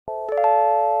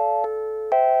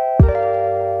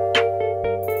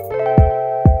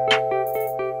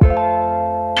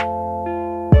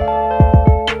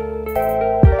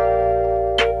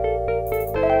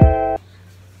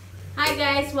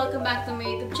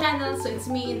channel. So it's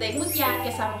me, Inday Mutya.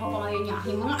 Kasama ko pa ngayon yung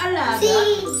aking mga alaga. Si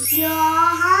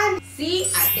Johan. Si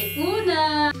Ate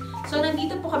Una. So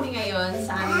nandito po kami ngayon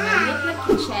sa aming maliit na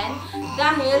kitchen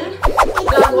dahil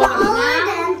gagawa kami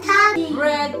ng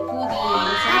bread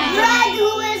pudding. Bread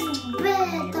who is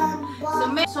bread on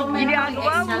So meron kami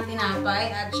extra tinapay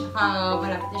at saka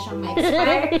malapit na siyang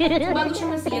ma-expire. So bago siya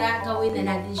masira, gawin na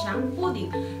natin siyang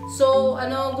pudding. So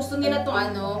gusto nila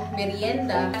itong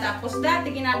merienda. Tapos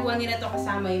dati ginagawa nila ito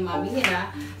kasama yung mami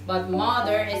nila. But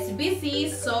mother is busy,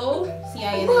 so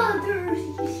siya yun.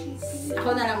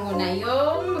 Ako na lang muna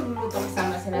yung magluluto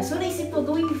kasama sila. So naisip ko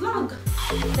gawing vlog.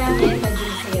 Dahil medyo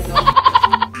masaya doon.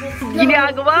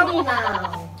 Ginagawa mo!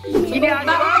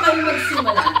 Bago kami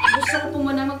magsimula, gusto ko po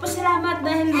muna magpasalamat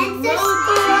dahil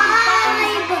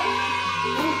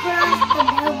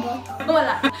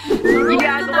wala.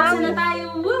 Ginagawa mo! na tayo.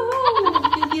 Woohoo!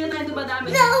 Hindi na tayo dumadami.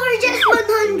 No, we're just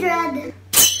 100.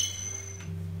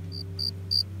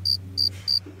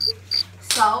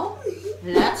 So,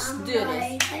 let's do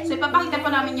this. So, ipapakita po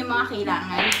namin yung mga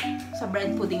kailangan sa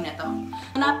bread pudding na to.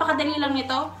 Napakadali lang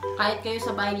nito. Kahit kayo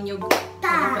sa bahay ninyo, pwede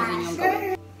nyo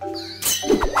gawin.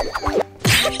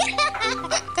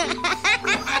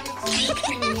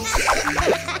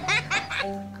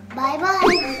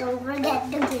 Bye-bye. Don't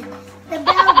forget to hit the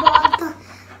bell button.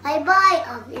 Bye-bye.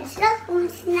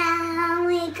 Obviously, now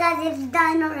because it's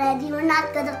done already. We're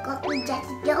not gonna cook. We just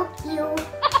joke you.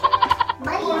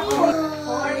 Bye.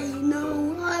 I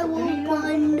know I will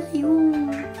find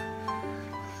you.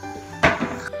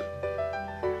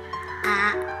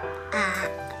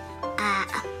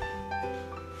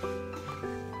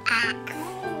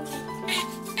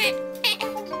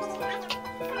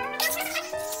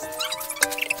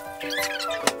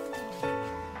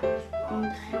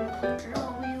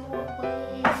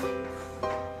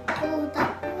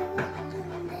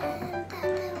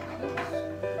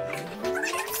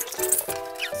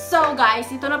 So guys,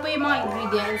 ito na po yung mga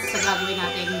ingredients sa gagawin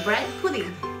natin bread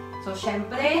pudding. So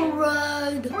syempre,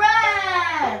 Bread.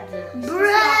 bread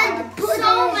pudding.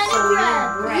 So many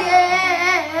bread.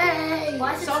 Yay!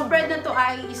 So bread na to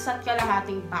ay isa't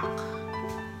kalahating pack.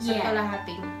 Isa't Yeah.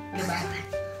 kalahating, diba?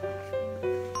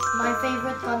 My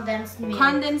favorite condensed milk.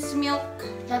 Condensed milk,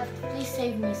 Please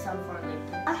save me some for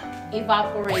later.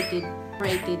 evaporated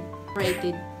Milk.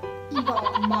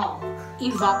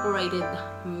 evaporated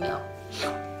milk.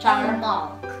 Char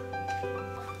Milk.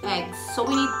 eggs. So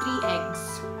we need 3 eggs.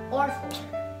 Or 4.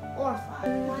 Or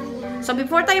 5. So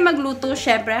before tayo magluto,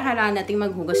 syempre kailangan nating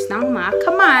maghugas ng mga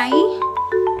kamay.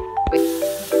 Wait.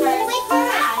 Wait for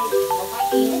us.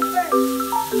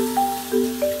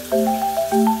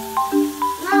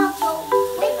 No,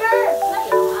 wait for us.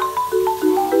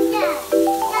 Yeah.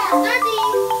 Daddy.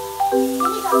 Here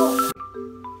we go.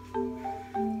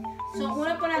 So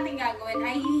una po natin gagawin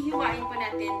ay hihiwain po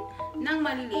natin ng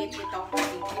maliliit itong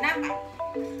ating tinapay.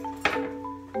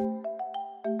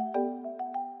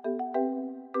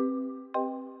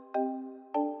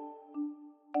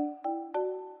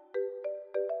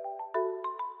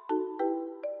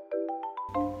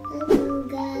 Hello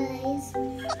guys.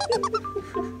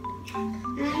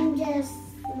 I'm just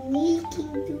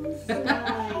sneaking to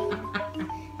side.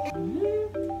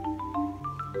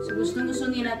 So gusto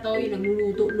nila to yung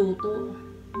nagluluto-luto.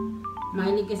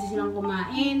 Mahilig kasi silang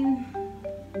kumain.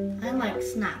 I like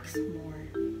snacks more.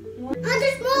 Oh,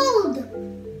 there's mold.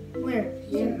 Where?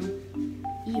 Yan.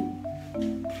 You.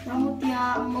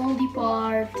 Mutya, moldy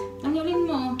part. Tanggalin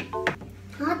mo.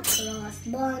 Hot cross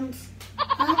buns.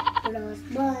 Hot cross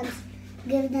buns.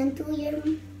 Give them to your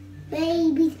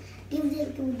babies. Give them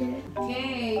to their...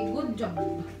 Okay, good job.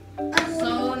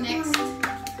 So next,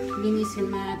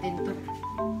 linisin natin to.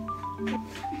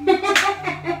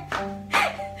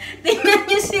 Tingnan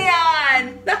niyo siyan!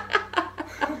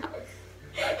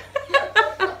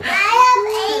 I have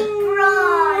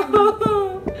apron.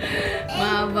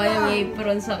 Mahaba yung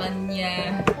apron sa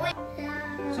kanya.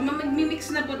 So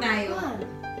magmi-mix na po tayo.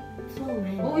 So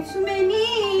many. Oh, it's so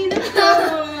many!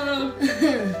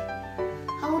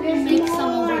 How We make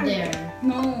some over there.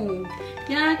 No.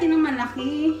 Kailangan natin ng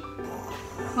malaki.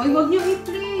 Hoy, huwag niyo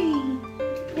i-play.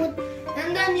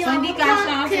 And then you So, hindi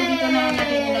kasha. So, dito na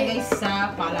natin ilagay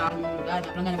sa palang gana.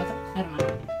 Palang gana ba ito?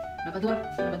 Labador.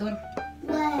 Labador.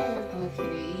 Well,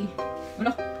 Okay.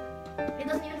 Wala. It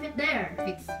doesn't even fit there.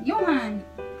 Fix. Johan.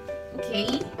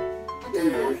 Okay.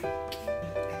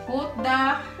 Put the...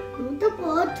 out the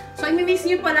pot. So, imimix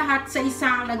niyo pa lahat sa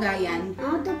isang lagayan.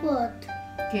 Out the pot.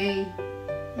 Okay.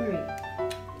 Hurry.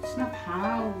 It's not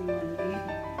how. Mali.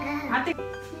 Ate.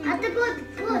 Out the pot.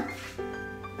 Pot.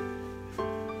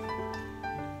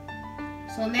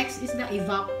 So, next is the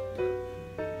evap.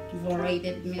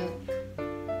 Evaporated milk.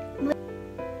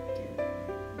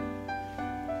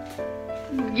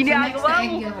 Ginagawa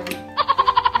mo.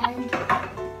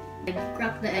 And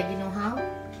crack the egg, you know how?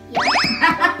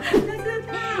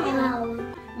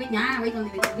 Wait nga, wait.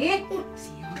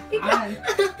 Siyang.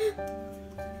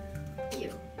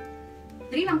 Cute.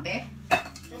 3 lang, te.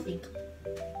 I think.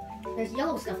 There's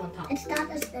yellow stuff on top. It's not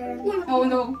as there. Oh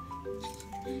no.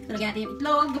 Talagyan natin yung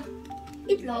itlog.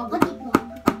 Itlog. What itlog?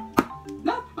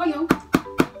 No, oh no.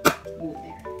 Oh,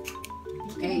 there.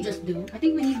 Okay. Just do. I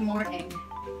think we need more egg.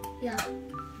 Yeah.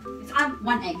 Let's add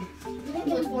 1 egg.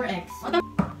 Put 4 eggs.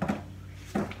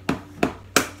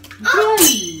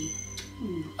 Ay!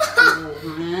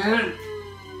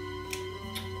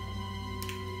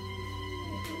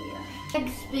 Egg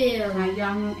spill.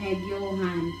 Sayang yung egg,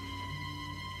 Johan.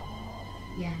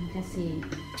 Yan, kasi.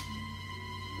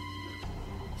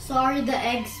 Sorry, the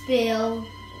egg spill.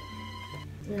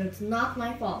 It's not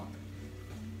my fault.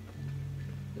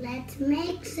 Let's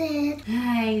mix it.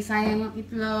 Ay, sayang yung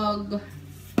itlog.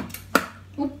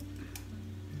 Oop.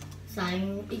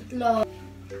 Sayang itlog.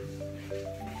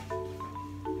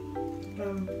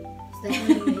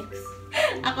 Stephanie mix.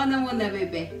 Ako na muna,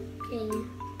 Bebe. Okay.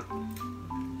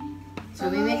 So,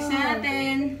 mix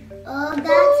natin. Oh,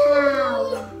 that's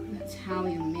how. That's how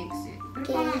you mix it.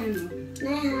 Pero Okay. paano yun? Can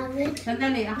I have it?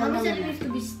 Sandali, ako na Mama said it muna. needs to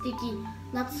be sticky,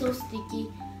 not so sticky,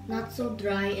 not so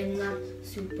dry, and not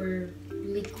super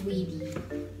liquidy.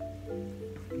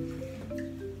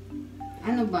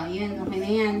 Ano ba? Yan, okay na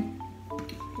yan.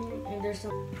 And there's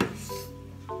some.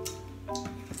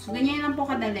 So, ganyan lang po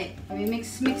kadali.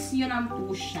 Mix nyo lang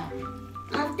po siya.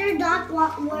 After that,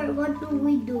 what do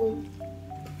we do?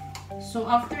 So,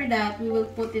 after that, we will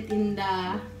put it in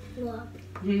the What?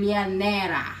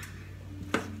 llanera.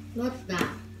 What's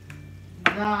that?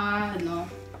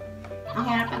 Ang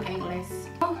hirap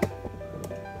pag-English.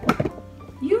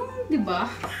 Yung, di ba?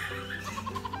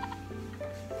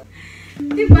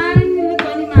 Di ba, niluto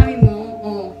ni mami mo?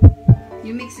 Oh,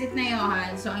 you mix it na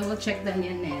Johan. So, I will check the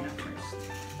llanera first.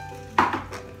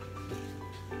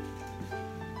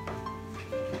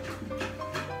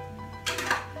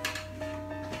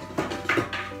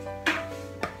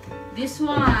 This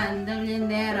one, the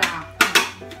llanera.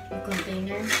 The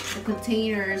container. The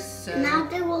containers. Now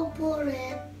they will pour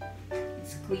it.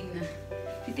 It's clean na.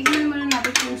 Titignan muna natin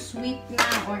kung sweet na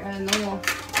or ano.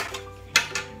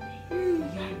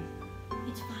 Ayan.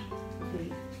 It's fine. Okay.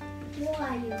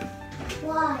 Why?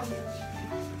 Why?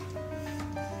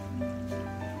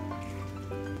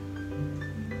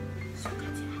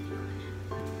 Sukat si ate ko na.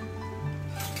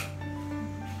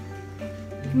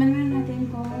 Tikman muna natin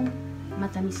kung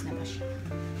matamis na ba siya.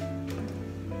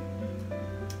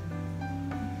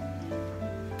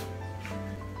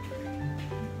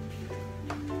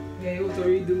 Hey, what are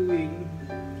you doing?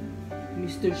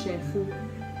 Mr. Chef.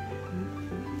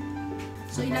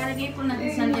 So, ilalagay po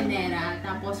natin sa llanera,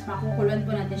 tapos pakukuluan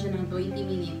po natin siya ng 20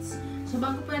 minutes. So,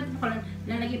 bago po natin pakuluan,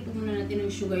 lalagay po muna natin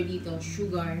ng sugar dito.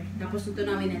 Sugar. Tapos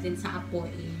tutunawin natin sa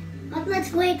apoy. But let's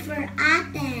wait for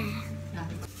Ate.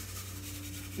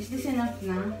 Is this enough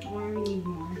na? Or we need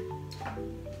more?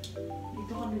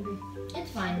 Dito ka, Bebe. It's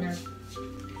fine now.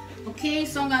 Okay,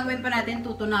 so ang gagawin pa natin,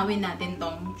 tutunawin natin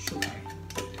tong sugar.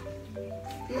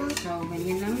 So,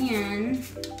 ganyan lang yan.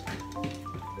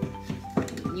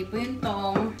 Hindi po yung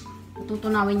tong.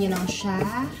 Tutunawin nyo lang siya.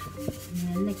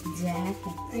 Ayan, like that.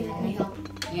 Let me help.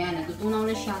 Ayan, natutunaw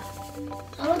na siya.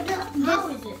 How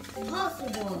is it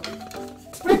possible?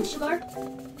 Spread sugar.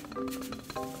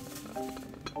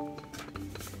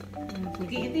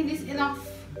 Okay, I think this is enough.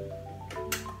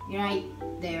 Right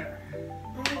there.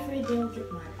 I'm afraid they don't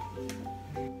get mad.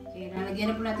 Okay,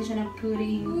 lalagyan na po natin siya ng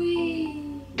pudding.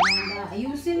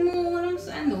 Ayusin mo lang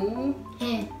sa ano.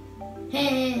 Hey.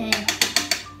 Hey.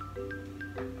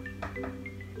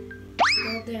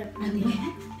 Go there. Ano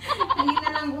yan? Ano na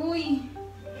lang, uy.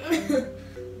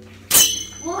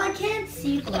 Well, I can't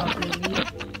see properly.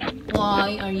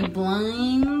 Why? Are you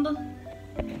blind? No.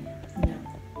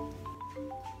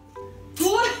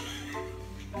 What?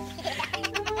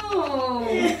 Oh.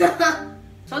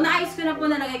 So, naayos ko na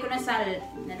po, nalagay ko na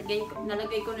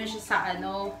siya sa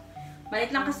ano.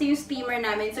 Malit lang kasi yung steamer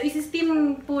namin. So,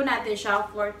 isi-steam po natin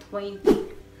siya for 20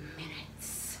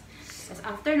 minutes. Tapos,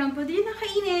 after nun, pwede nyo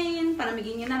nakainin.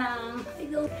 Palamigin nyo na lang.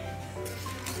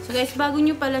 So, guys, bago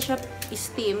nyo pala siya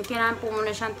i-steam, kailangan po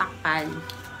muna siyang takpan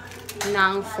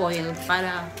ng foil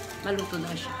para maluto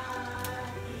na siya.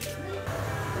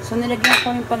 So, nilagyan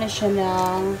ko rin pala siya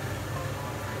ng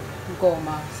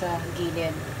goma sa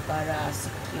gilid para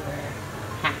secure.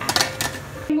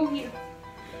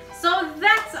 So,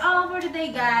 that's all for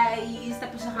today, guys.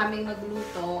 Tapos na kaming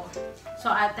magluto. So,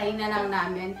 atay na lang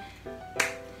namin.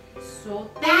 So,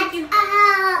 thank you.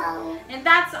 And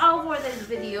that's all for this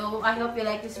video. I hope you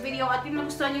like this video. At kung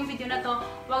nagustuhan yung video na to,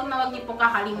 huwag niyo pong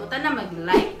kakalimutan na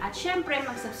mag-like. At syempre,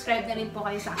 mag-subscribe na rin po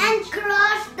kayo sa akin. And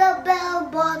crush the bell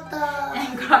button.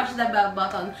 And crush the bell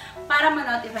button para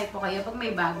ma-notify po kayo pag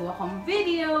may bago akong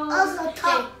video. Also,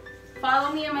 follow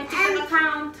me on my TikTok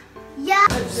account. Yeah.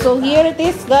 So, here it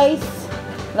is, guys.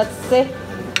 Let's see.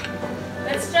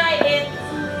 Let's try it.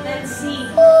 Let's see.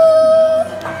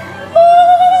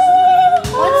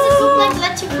 What does it look like?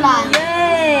 Leche flan.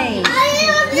 Yay! I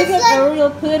love Look this at the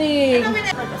real pudding.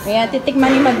 Kaya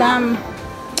titikman ni Madam.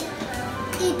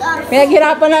 Eat our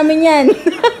Pinaghirapan namin yan.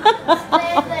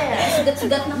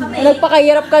 Sugat-sugat na kami.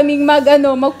 Nagpakahirap kaming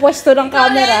magpwesto ng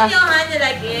camera. You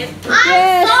like it?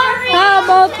 Yes! How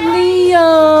about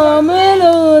Liam?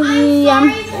 Hello, Liam.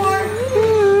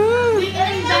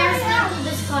 being embarrassed to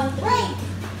this country.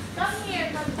 Come here.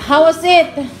 How was it?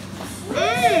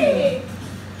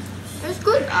 It's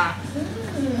good.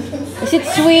 Is it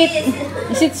sweet?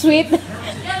 Is it sweet?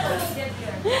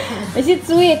 Is it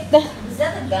sweet? Is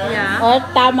that a gun? Yeah. Or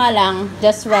tama lang?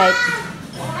 Just right.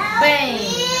 Bang.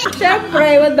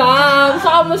 Siyempre, Madam. So,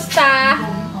 kamusta?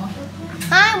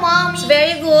 Hi, Mommy. It's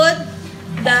very good.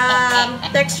 The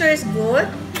texture is good.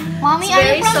 Mommy, It's are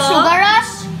very you from soft. Sugar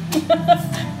Rush?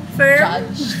 Firm.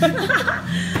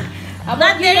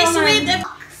 Not very sweet.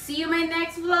 See you in my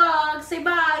next vlog. Say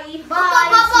bye. Bye. Bye.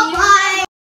 Bye. Bye.